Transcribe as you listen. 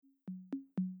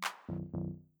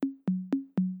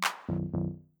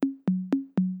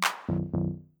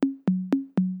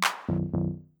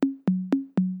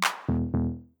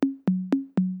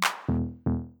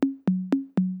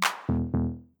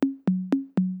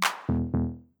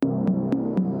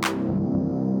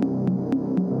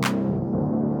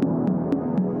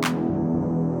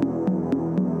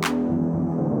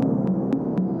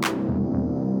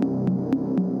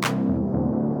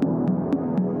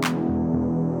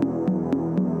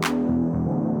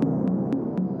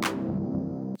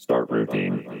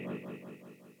routine.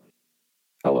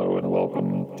 Hello and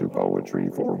welcome to Poetry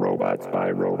for Robots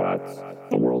by Robots,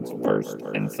 the world's first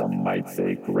and some might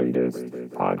say greatest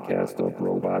podcast of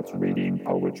robots reading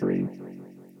poetry.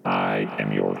 I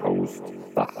am your host,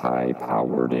 the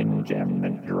high-powered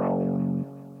engemment drone.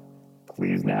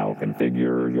 Please now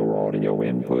configure your audio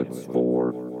inputs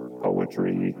for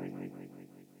poetry.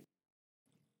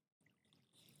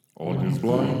 On his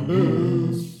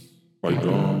blindness by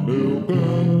John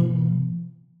Milton.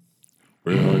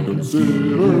 When I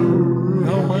consider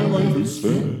how my life is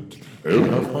spent, ere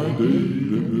half my day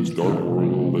in this dark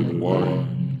world and wide,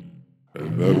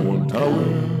 and that one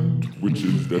talent which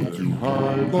is death too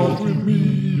high lost with me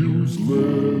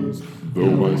useless, though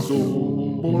my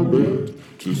soul more bent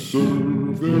to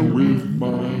serve there with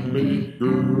my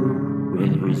Maker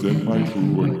and present my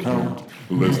true account,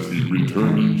 lest he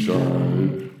returning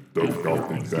shy doth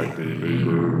Gothic exact a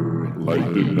labor,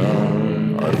 light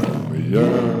deny, I fondly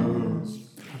ask,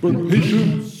 but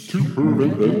patience to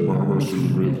prevent that murmur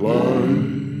soon reply.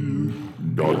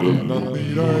 God does not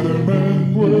need either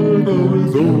man, whether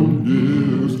his own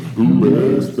gifts, who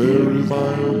as there is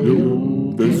mild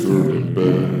yoke, they serve him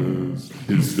best.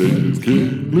 His state is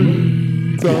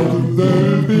kingly, thousands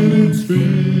have been its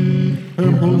feet,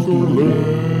 and post or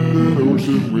land an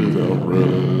ocean without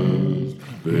rest.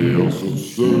 They also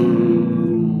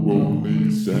serve only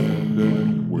sand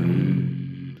and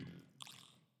wade.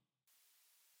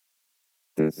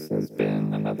 This has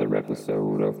been another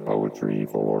episode of Poetry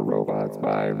for Robots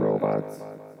by Robots.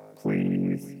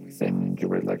 Please send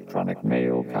your electronic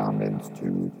mail comments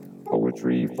to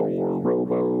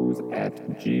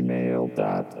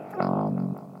poetryforrobos@gmail.com.